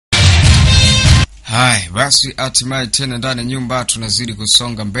Hai, basi hatimaye tena ndani nyumba tunazidi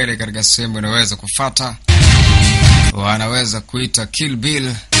kusonga mbele katika sehemu inaweza kufuata. Wanaweza kuita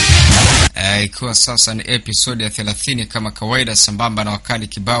Killbill. Ikiwa sasa ni episode ya 30 kama kawaida, sambamba na wakali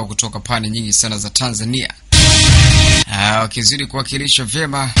kibao kutoka pande nyingi sana za Tanzania. Wakizidi kuwakilisha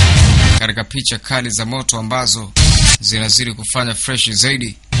vyema katika picha kali za moto ambazo zinazidi kufanya fresh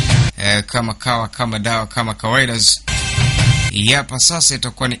zaidi. Kama kawa, kama dawa, kama kawaida. Hapa sasa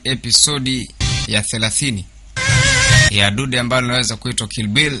itakuwa ni episode ya 30 ya dude ambalo linaweza kuitwa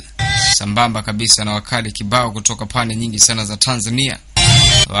Killbill, sambamba kabisa na wakali kibao kutoka pande nyingi sana za Tanzania.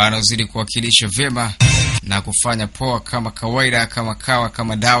 Wanazidi kuwakilisha vyema na kufanya poa kama kawaida, kama kawa,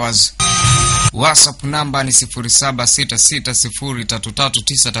 kama dawas. WhatsApp namba ni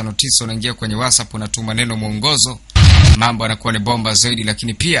 0766033959. Unaingia kwenye WhatsApp, unatuma neno mwongozo, mambo yanakuwa ni bomba zaidi.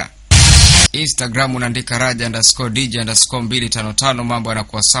 Lakini pia Instagram unaandika raja_dj_255, mambo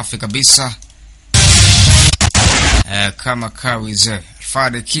yanakuwa safi kabisa. Kama kawize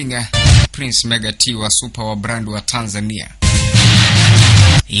Father King Prince Mega T wa super wa brand wa Tanzania.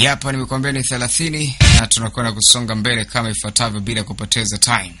 Hapa nimekuambia ni 30 na tunakwenda kusonga mbele kama ifuatavyo bila kupoteza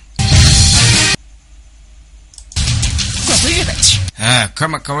time.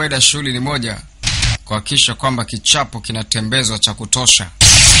 Kama kawaida shughuli ni moja, kuhakikisha kwamba kichapo kinatembezwa cha kutosha.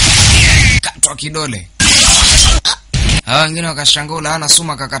 Katwa kidole. Wengine wakashangula ana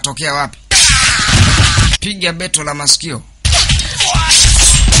suma kakatokea wapi? Piga beto la masikio.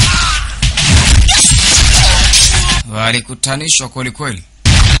 Walikutanishwa kweli kweli.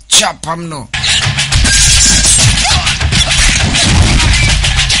 Chapa mno.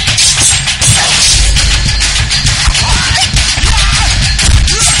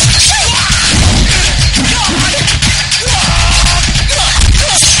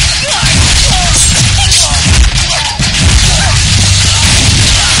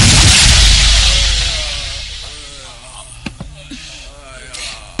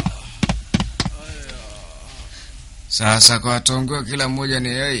 Sasa kwa tongo kila mmoja ni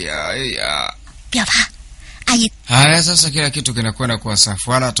ya. Biapa, ayi. Haya sasa kila kitu kinakwenda kwa safu,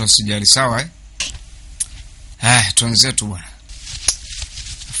 wala hata usijali, sawa tuanzetu bwana.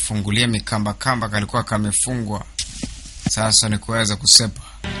 Fungulia mikamba kamba kalikuwa kamefungwa. Sasa ni kuweza kusepa.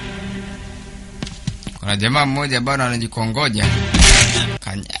 Kuna jamaa mmoja bado anajikongoja.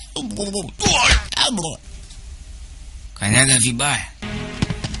 Kanyaga vibaya.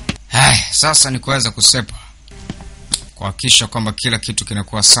 Sasa ni kuweza kusepa, kuhakikisha kwamba kila kitu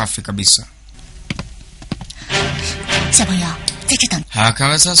kinakuwa safi kabisa.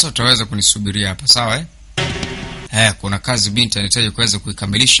 Kama sasa utaweza kunisubiria hapa, sawa kuna kazi binti anahitaji kuweza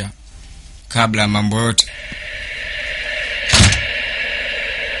kuikamilisha kabla ya mambo yote.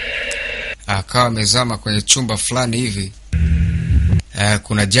 Akawa amezama kwenye chumba fulani hivi.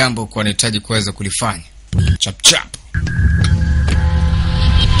 Kuna jambo kwa anahitaji kuweza kulifanya. Chap chap.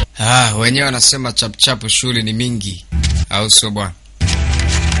 Wenyewe wanasema chap chap shughuli ni mingi, au sio bwana?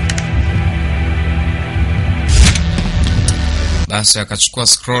 Basi akachukua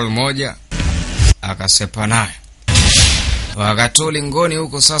scroll moja akasepa naye. Wakatoli ngoni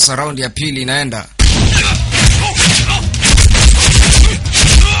huko. Sasa round ya pili inaenda.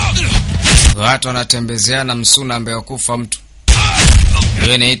 Watu wanatembezeana msuna ambaye wakufa mtu.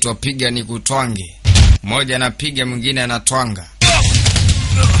 Hiyo inaitwa piga ni kutwange. Mmoja anapiga mwingine anatwanga.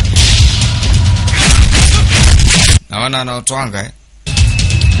 Naona anaotwanga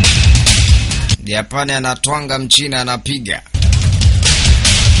Japani anatwanga, mchina anapiga.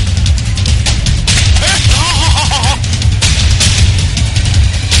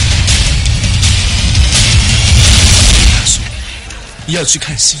你要去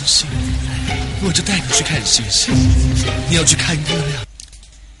看星星，我就带你去看星星。你要去看月亮。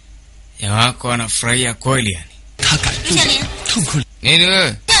Yawako anafurahia kweli yani. 他感动痛苦。 Nini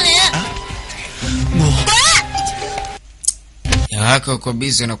wewe? Yawako uko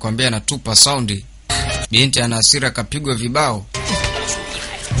busy na kuambia natupa soundi. Binti ana hasira kapigwa vibao.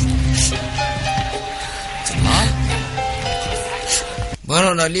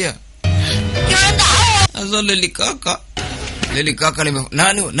 Bwana unalia? Azo lili kaka. Lili kaka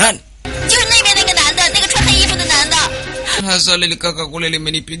nani? Nani? Azo lili kaka kule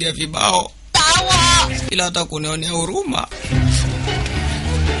limenipiga vibao. Ila hata kunionea huruma.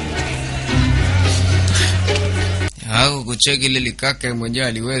 Hao kucheki lili kaka mwenyewe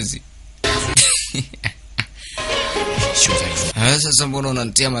aliwezi. Sasa mbona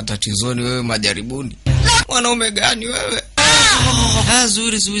unanitia matatizoni wewe, majaribuni? Mwanaume gani wewe?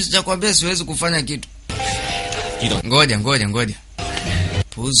 Zuri sijakwambia siwezi kufanya kitu. Ngoja.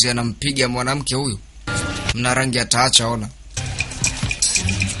 Puzi anampiga mwanamke huyu. Mna rangi ataacha ona.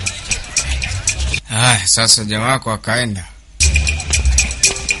 Sasa jamaa wako akaenda.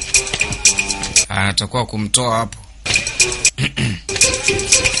 Anatakuwa kumtoa hapo.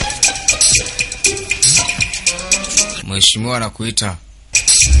 Mheshimiwa anakuita.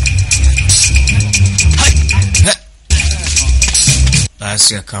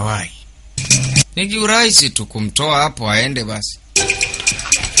 Basi akawai. Ni urahisi tu kumtoa hapo aende basi.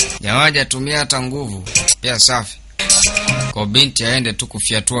 Jamaa hajatumia hata nguvu. Pia safi. Kwa binti aende tu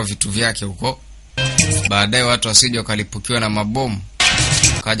kufiatua vitu vyake huko. Baadaye watu wasije wakalipukiwa na mabomu.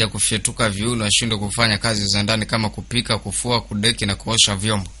 Kaja kufyetuka viuno ashindwe kufanya kazi za ndani kama kupika, kufua, kudeki na kuosha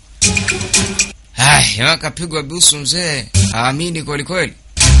vyombo. Akapigwa busu mzee. Aamini kweli kweli.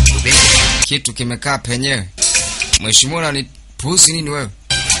 Kitu kimekaa penyewe. Mheshimiwa ni pusi nini wewe?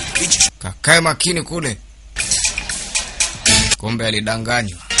 Kakae makini kule. Kumbe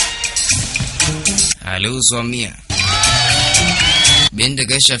alidanganywa. Aliuzwa 100. Binti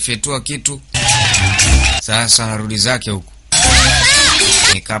kesha fyetua kitu. Sasa narudi zake huku.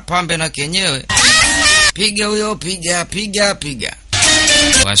 Nikapambe na kenyewe. Piga huyo, piga.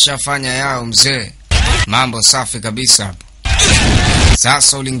 Washafanya yao mzee. Mambo safi kabisa hapo.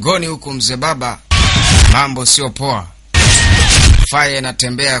 Sasa ulingoni huku mzee baba. Mambo sio poa. Fire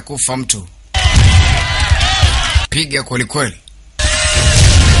inatembea kufa mtu. Piga kweli kweli.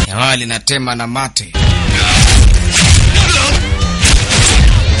 Jamaa linatema na mate.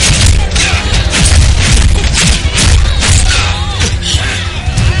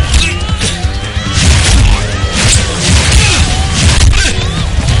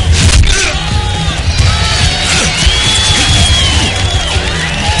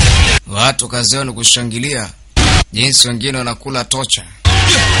 Watu kazi yao ni kushangilia jinsi wengine wanakula tocha.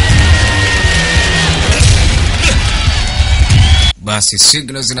 Basi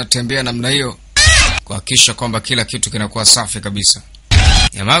signal zinatembea namna hiyo kuhakikisha kwamba kila kitu kinakuwa safi kabisa.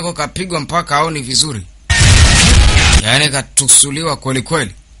 Jamaa kapigwa mpaka haoni vizuri. Yaani katusuliwa kweli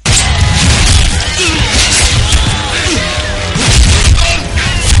kweli.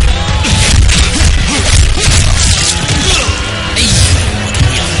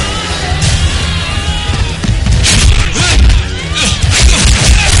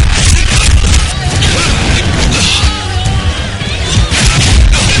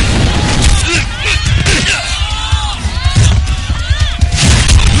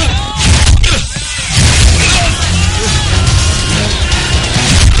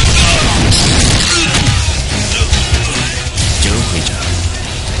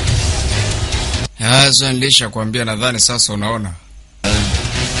 Sasa nilisha kuambia, nadhani sasa unaona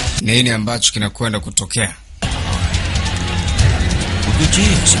nini ambacho kinakwenda kutokea.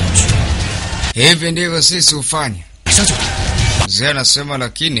 Hivi ndivyo sisi ufanya. Mzee anasema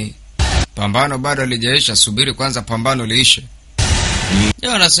lakini pambano bado halijaisha, subiri kwanza pambano liishe.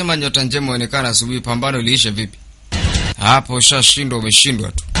 Yeye anasema nyota njema inaonekana, subiri pambano liishe vipi? Hapo ushashindwa,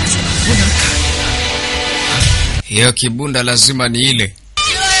 umeshindwa tu. Hiyo kibunda lazima ni ile.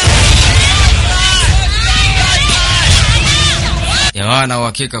 Jamaa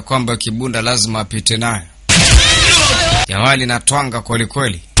uhakika kwamba kibunda lazima apite nayo. Jamaa linatwanga kweli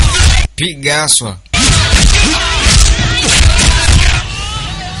kweli. Piga aswa.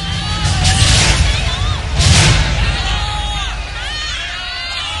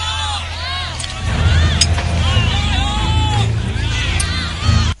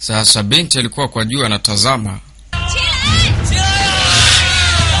 Sasa binti alikuwa kwa juu anatazama.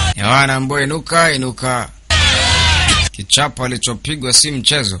 Jamaa anaambia inuka. Kichapo alichopigwa si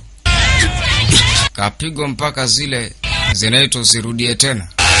mchezo. Kapigwa mpaka zile zinaitwa usirudie tena.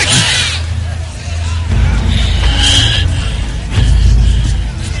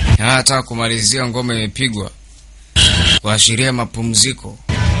 Hata kumalizia ngome imepigwa kuashiria mapumziko.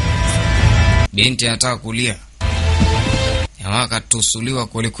 Binti anataka kulia. Jamaa katusuliwa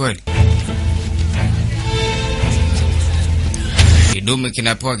kweli kweli. Kidume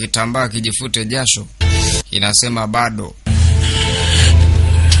kinapewa kitambaa kijifute jasho. Inasema bado.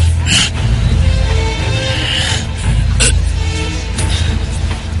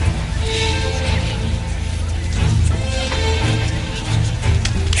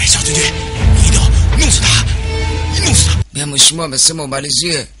 Ya mheshimiwa amesema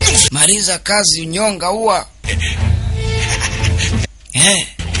umalizie. Maliza kazi, unyonga huwa.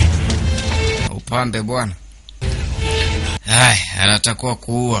 Upambe bwana. Anatakuwa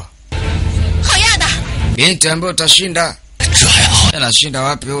kuua. Binti ambaye utashinda. Anashinda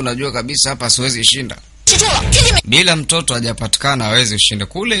wapi wewe? Unajua kabisa hapa siwezi shinda. Bila mtoto hajapatikana hawezi ushinda.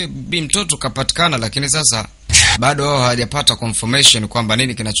 Kule mtoto kapatikana, lakini sasa bado wao hawajapata confirmation kwamba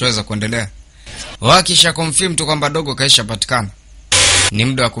nini kinachoweza kuendelea. Wakisha confirm tu kwamba dogo kaisha patikana, ni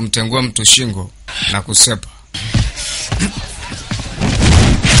muda wa kumtengua mtu shingo na kusepa.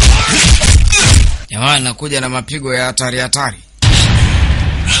 Jamaa anakuja na mapigo ya hatari.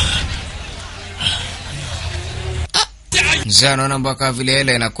 Mzee anaona mpaka vile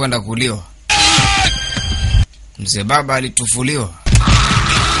hele inakwenda kuliwa. Mzee baba alitufuliwa.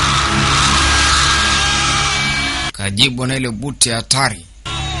 Kajibu na ile buti ya hatari.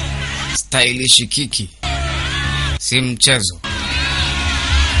 Stylish kiki. Si mchezo.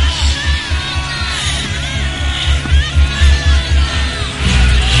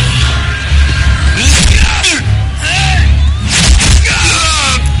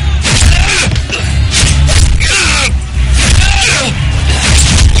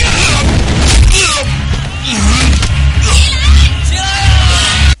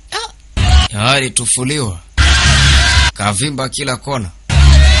 Alitufuliwa. Kavimba kila kona.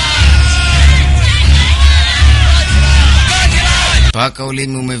 Paka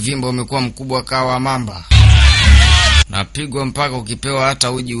ulimi umevimba, umekuwa mkubwa kawa mamba. Napigwa mpaka ukipewa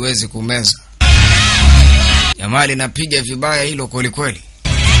hata uji uwezi kumeza. Jamaa linapiga vibaya hilo kweli.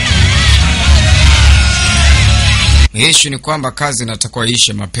 Issue ni kwamba kazi inatakiwa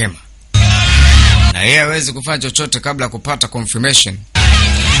iishe mapema. Na yeye hawezi kufanya chochote kabla kupata confirmation.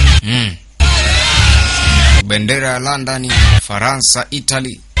 Bendera ya London, Faransa,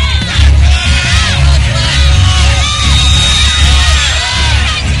 Italy.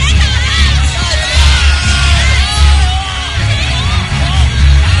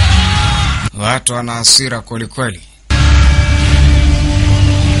 Watu wana hasira kweli.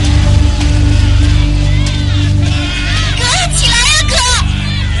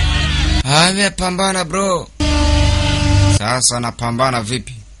 Amepambana bro. Sasa napambana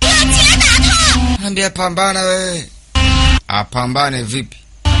vipi? Ambia pambana wewe. Apambane vipi?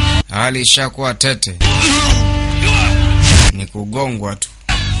 Hali ishakuwa tete. Ni kugongwa tu.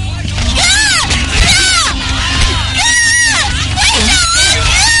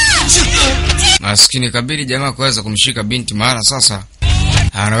 Maskini kabidi jamaa kuweza kumshika binti, maana sasa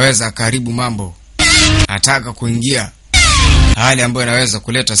anaweza karibu mambo. Ataka kuingia hali ambayo inaweza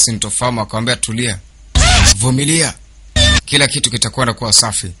kuleta sintofahamu, akamwambia tulia. Vumilia. Kila kitu kitakwenda kuwa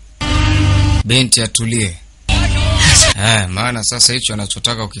safi. Binti atulie. Maana sasa hicho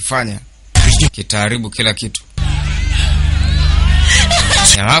anachotaka ukifanya kitaharibu kila kitu.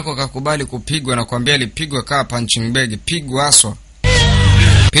 Jamaa wako kakubali kupigwa na kuambia alipigwa kaa punching bag, pigwa aswa.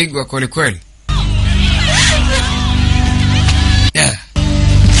 Pigwa kweli.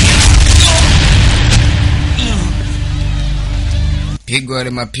 Pigwa wale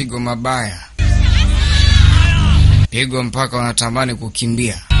mapigo mabaya. Pigwa mpaka wanatamani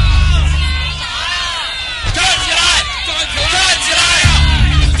kukimbia.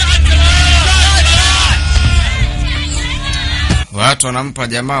 Watu wanampa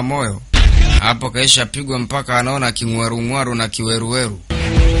jamaa moyo. Hapo kaisha pigwa mpaka anaona kingwaru na kiweruweru.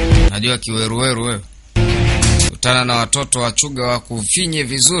 Najua kiweruweru wewe. Utana na watoto wachuga wa kufinye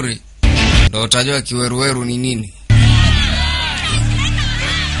vizuri, ndio utajua kiweruweru ni nini.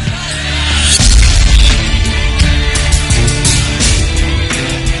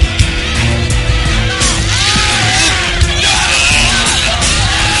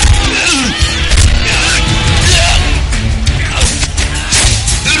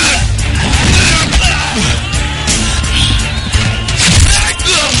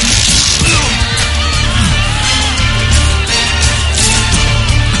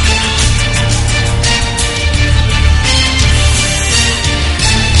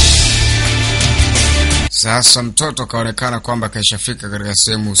 Sasa mtoto kaonekana kwamba kaishafika katika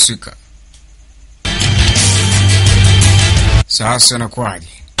sehemu husika. Sasa inakuwaje?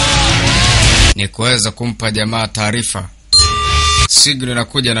 Ni kuweza kumpa jamaa taarifa. Signal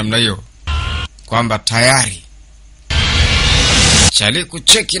inakuja namna hiyo kwamba tayari chali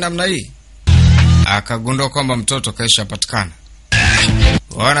kucheki namna hii. Akagundua kwamba mtoto kaishapatikana.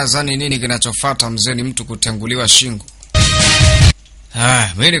 Wanadhani nini kinachofuata? Mzee ni mtu kutenguliwa shingo.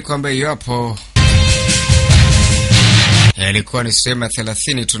 Mimi kwamba yapo. Ilikuwa ni sehemu ya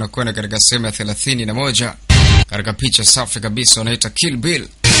 30, tunakwenda katika sehemu ya 31 katika picha safi kabisa wanaita Killbill.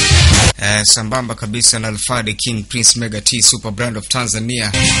 Sambamba kabisa na Alfred King Prince Mega T Super Brand of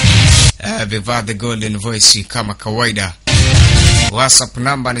Tanzania. Viva the Golden Voice kama kawaida. WhatsApp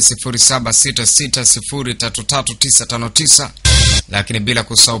namba ni 0766033959. Lakini bila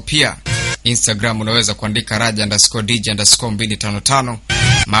kusahau pia Instagram unaweza kuandika raja_dj_255.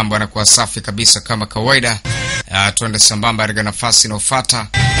 Mambo yanakuwa safi kabisa kama kawaida. Tuende sambamba katika nafasi inayofuata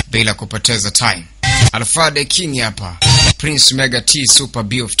bila kupoteza time. Alfred King hapa, Prince Mega T Super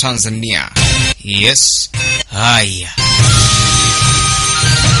B of Tanzania. Yes. Haya.